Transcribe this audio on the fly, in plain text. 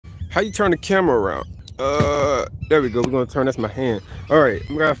How you turn the camera around? There we go. We're gonna turn. That's my hand. All right,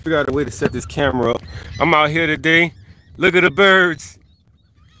 I'm gonna figure out a way to set this camera up. I'm out here today. Look at the birds.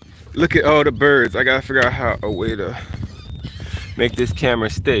 Look at all the birds. I gotta figure out how a way to make this camera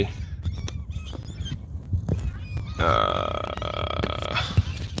stay.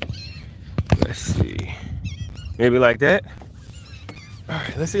 Let's see. Maybe like that. All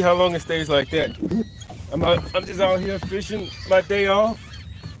right, let's see how long it stays like that. I'm just out here fishing my day off.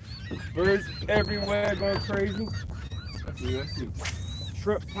 Birds everywhere going crazy. Let's see.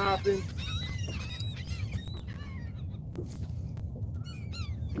 Shrimp popping.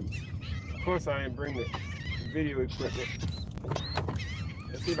 Of course I ain't bring the video equipment.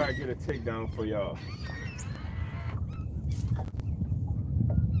 Let's see if I can get a takedown for y'all.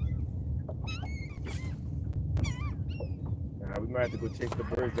 We might have to go chase the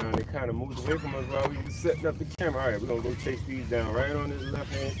birds down. They kind of moved away from us while we were setting up the camera. All right, we're going to go chase these down right on this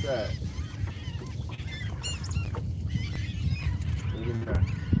left-hand side.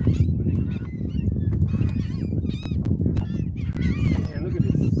 Man, look at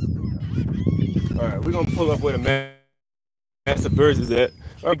this. All right, we're going to pull up where the mass of birds is at.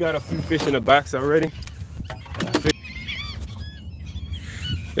 I got a few fish in the box already.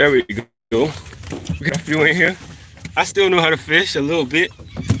 There we go. We got a few in here. I still know how to fish a little bit.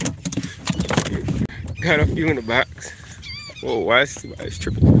 Got a few in the box. Whoa, why is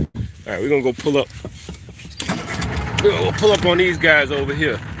tripping? All right, we're gonna go pull up. We're gonna go pull up on these guys over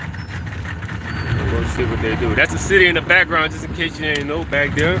here. We're gonna see what they do. That's the city in the background, just in case you didn't know.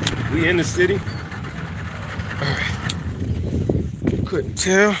 Back there, we in the city. All right, couldn't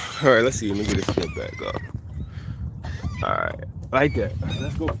tell. All right, let's see. Let me get this flip back up. All right, like that.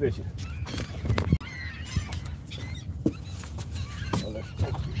 Let's go fishing.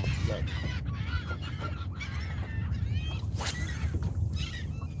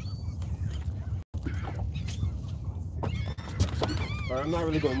 I'm not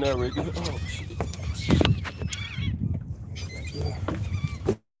really gonna narrate this. Oh shit.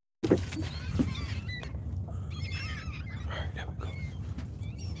 Alright, there we go.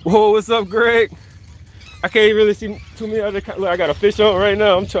 Whoa, what's up, Greg? I can't really see too many other. Look, I got a fish on right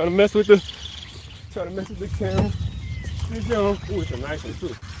now. I'm trying to mess with the camera. Fish on. Ooh, it's a nice one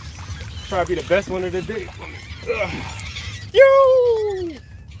too. Probably the best one of the day for me. Yo!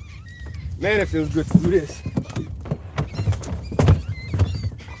 Man, it feels good to do this.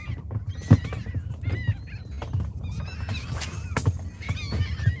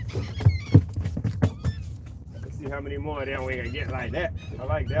 How many more of them we can get like that? I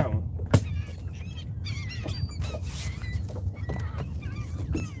like that one.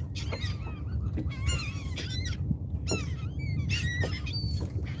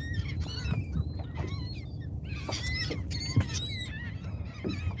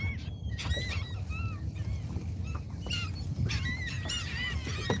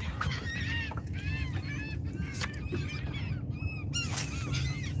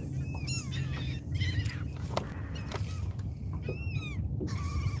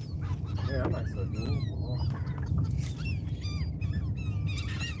 Yeah, I might start doing it more.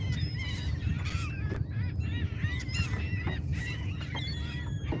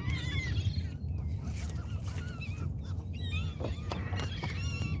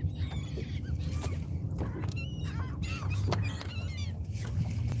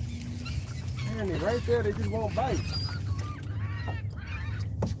 Man, they're right there, they just won't bite.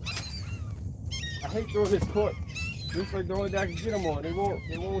 I hate throwing this cork. Looks like the only thing I can get them on. They won't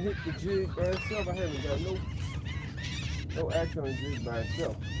hit the jig by itself. I haven't got no action on jig by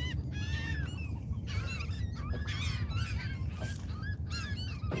itself.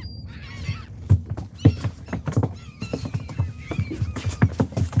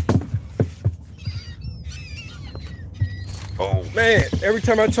 Oh man, every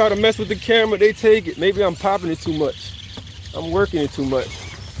time I try to mess with the camera, they take it. Maybe I'm popping it too much. I'm working it too much.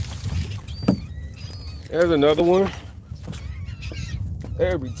 There's another one.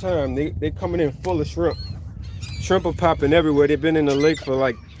 Every time they coming in full of shrimp. Shrimp are popping everywhere. They've been in the lake for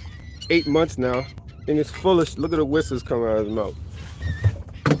like 8 months now. And it's full of, look at the whistles coming out of his mouth.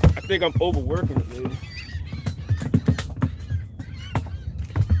 I think I'm overworking it, maybe.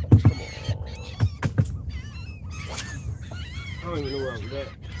 Come on. I don't even know where I was at.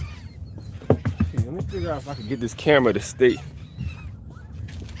 Okay, let me figure out if I can get this camera to stay.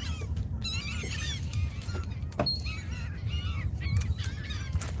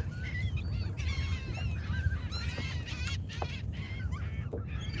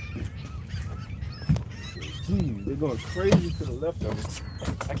 Jeez, they're going crazy to the left of it.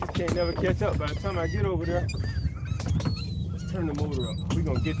 I just can't never catch up by the time I get over there. It's turn the motor up. We're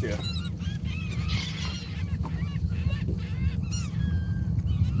gonna get there.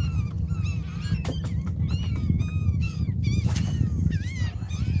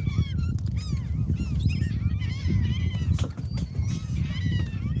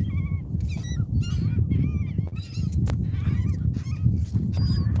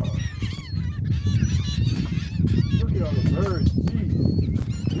 Look at all the birds.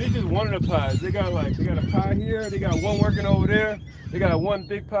 Jeez. This is one of the pods. They got a pod here. They got one working over there. They got one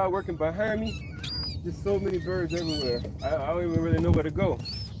big pod working behind me. Just so many birds everywhere. I don't even really know where to go.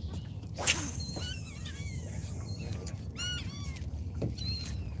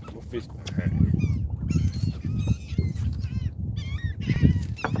 We'll fish behind me.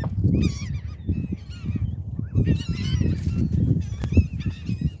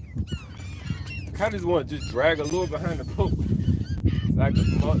 I just want to just drag a little behind the boat. So I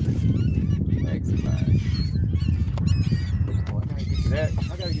can come up and exercise. Oh, I gotta get to that.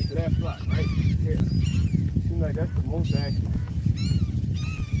 I gotta get to that spot right here. Seems like that's the most action.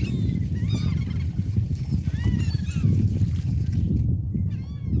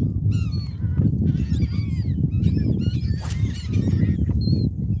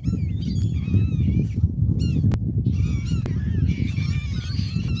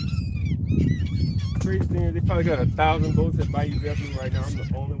 Crazy thing is they probably got 1,000 boats at Bayou Zeppelin right now. I'm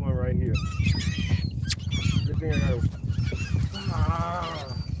the only one right here. Good thing I gotta.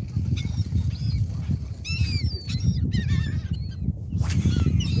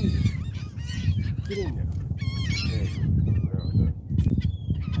 Get in there. There you go.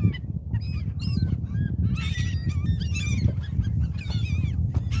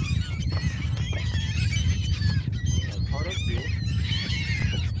 Caught up here.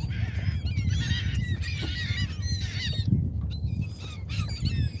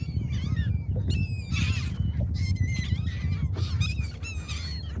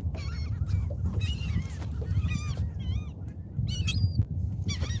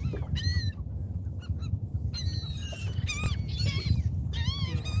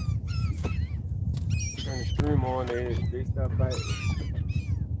 Turn the stream on, they stop biting.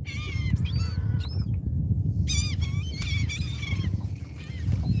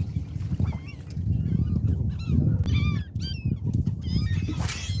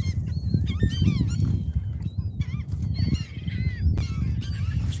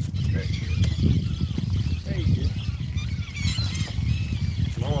 Hey,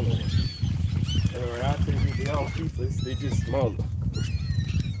 smaller ones. Anyway, I think they don't keep us, they just smaller.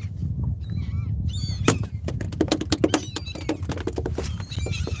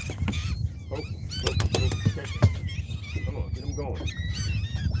 Come on, get them going.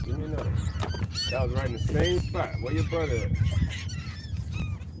 Give me another. That was right in the same spot. Where your brother at?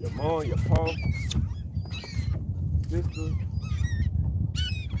 Your mom, your pa, sister.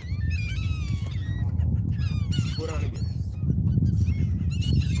 Put on again.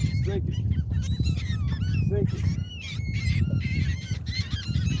 Sink it. Sink it.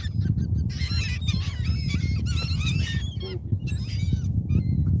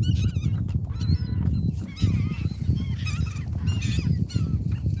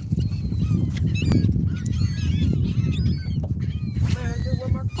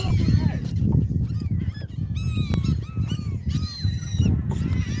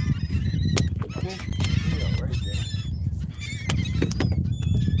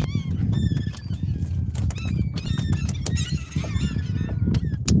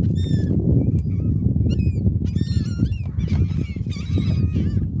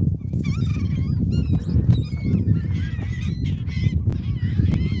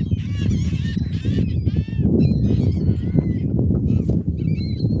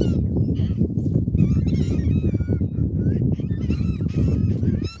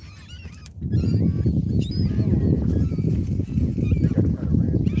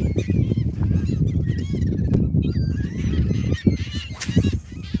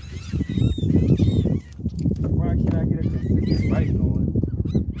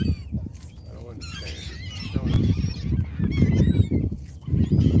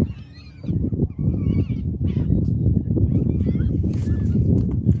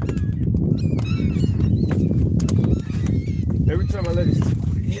 Every time I let it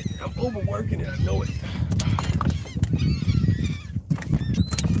hit, I'm overworking it, I know it.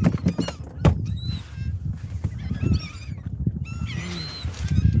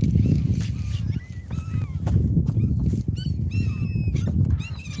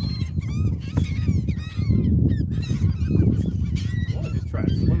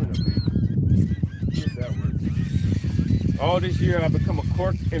 All this year I've become a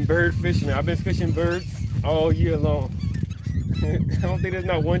cork and bird fisherman. I've been fishing birds all year long. I don't think there's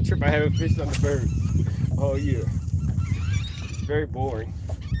not one trip I haven't fished on the bird all year. It's very boring,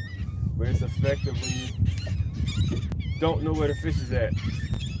 but it's effective when you don't know where the fish is at.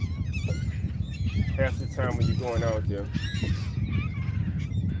 Half the time when you're going out there.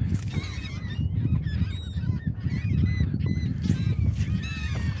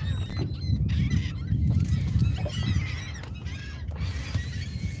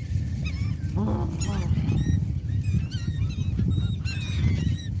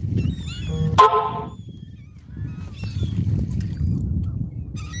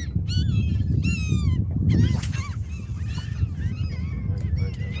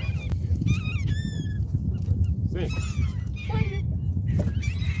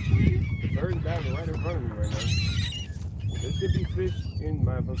 The bird's diving right in front of me right now. There should be fish in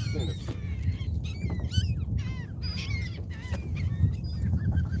my vicinity.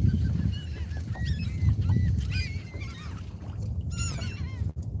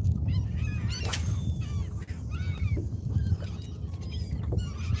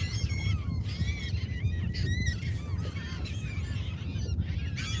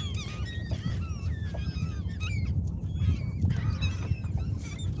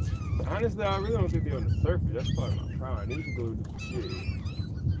 Honestly, I really don't think they're on the surface. That's part of my problem. I need to go to the jig. I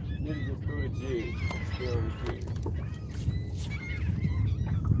need to just go to the jig. Stay on the jig.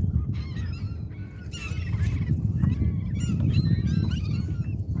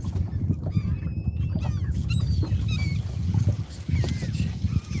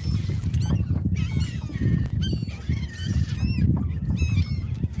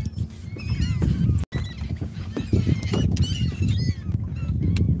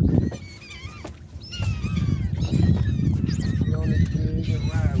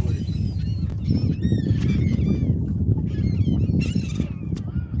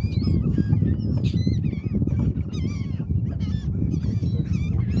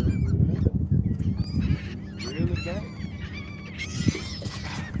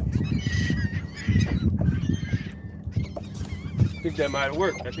 I think that might have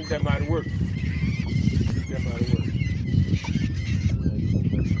worked. I think that might have worked.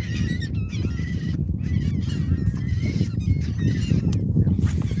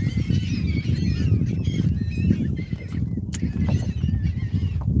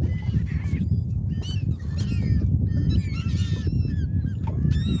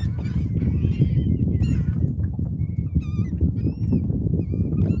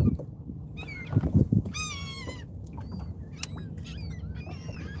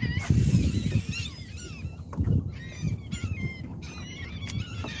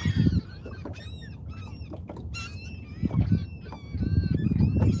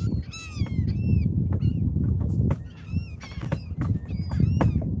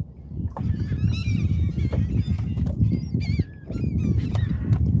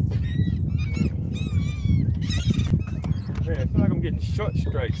 Man, I feel like I'm getting short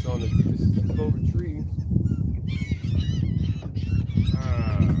strikes on this clover tree.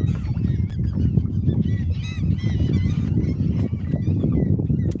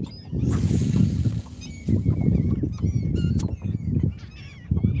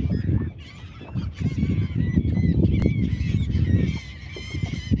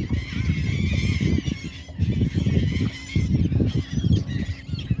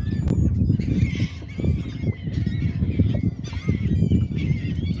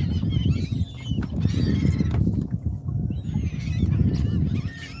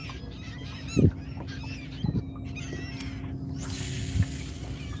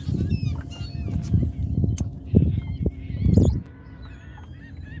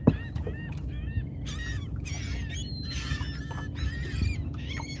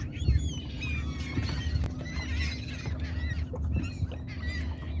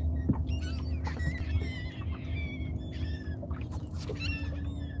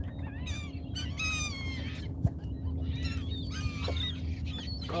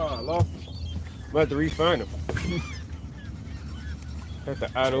 Oh, I lost him. I'm about to re-find him. Have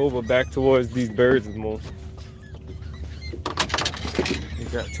to idle over back towards these birds more. He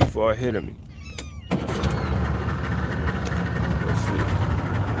got too far ahead of me. Let's see.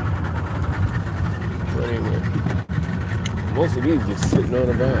 But anyway, most of these just sitting on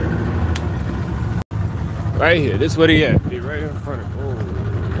the bottom. Right here. This is what he at. Be right in front of me. Oh,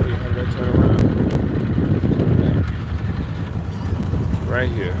 how did I turn around? Right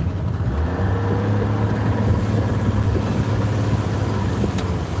here.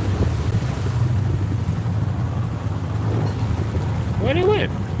 Where he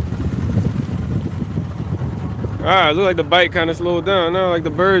went? Ah, it looked like the bite kind of slowed down now. Like the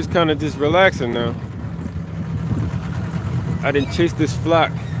bird's kind of just relaxing now. I didn't chase this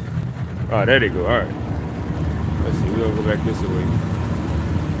flock. Oh, there they go. All right. Let's see. We're gonna go back this way.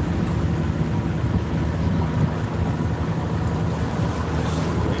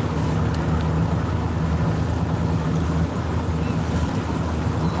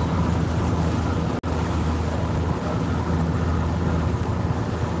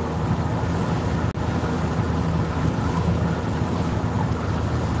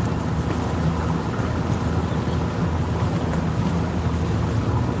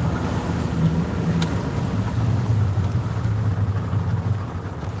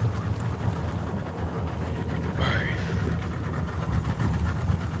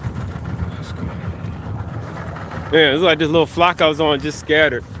 Yeah, it's like this little flock I was on just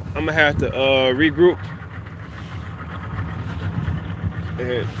scattered. I'm gonna have to regroup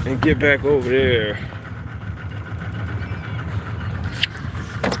and get back over there.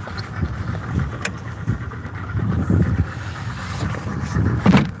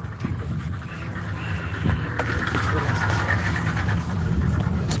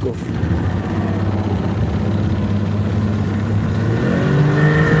 Let's go.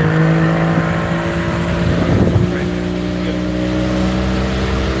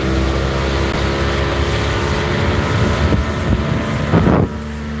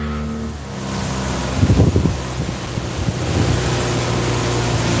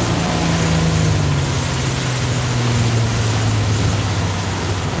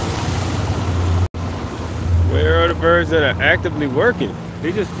 Where are the birds that are actively working?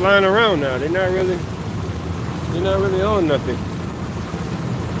 They're just flying around now. They're not really on nothing.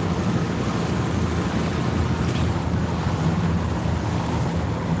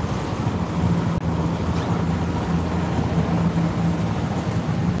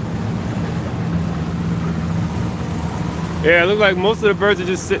 Yeah, it looks like most of the birds are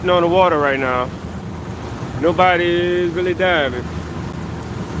just sitting on the water right now. Nobody is really diving.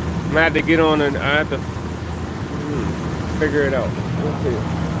 I'm gonna have to get on and I have to figure it out. Let's see.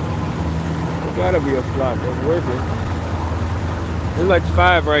 There's gotta be a flock that's working. There's like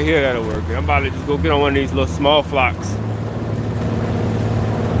 5 right here that are working. I'm about to just go get on one of these little small flocks.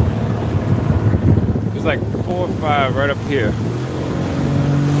 There's like 4 or 5 right up here.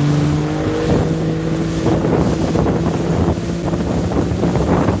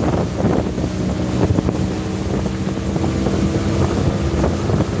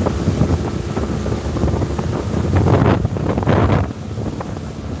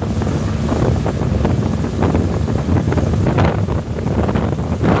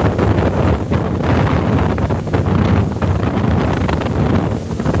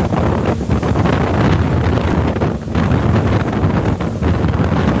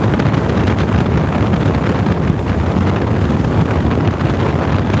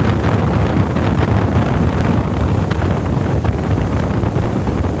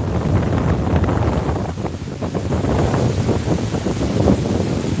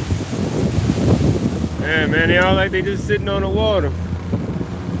 Yeah, man, they all like they just sitting on the water.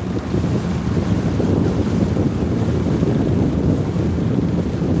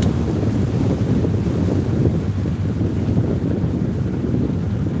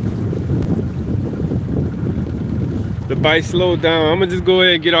 The bite slowed down. I'm gonna just go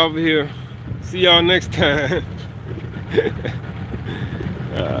ahead and get off of here. See y'all next time.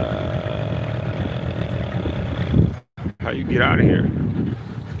 How you get out of here?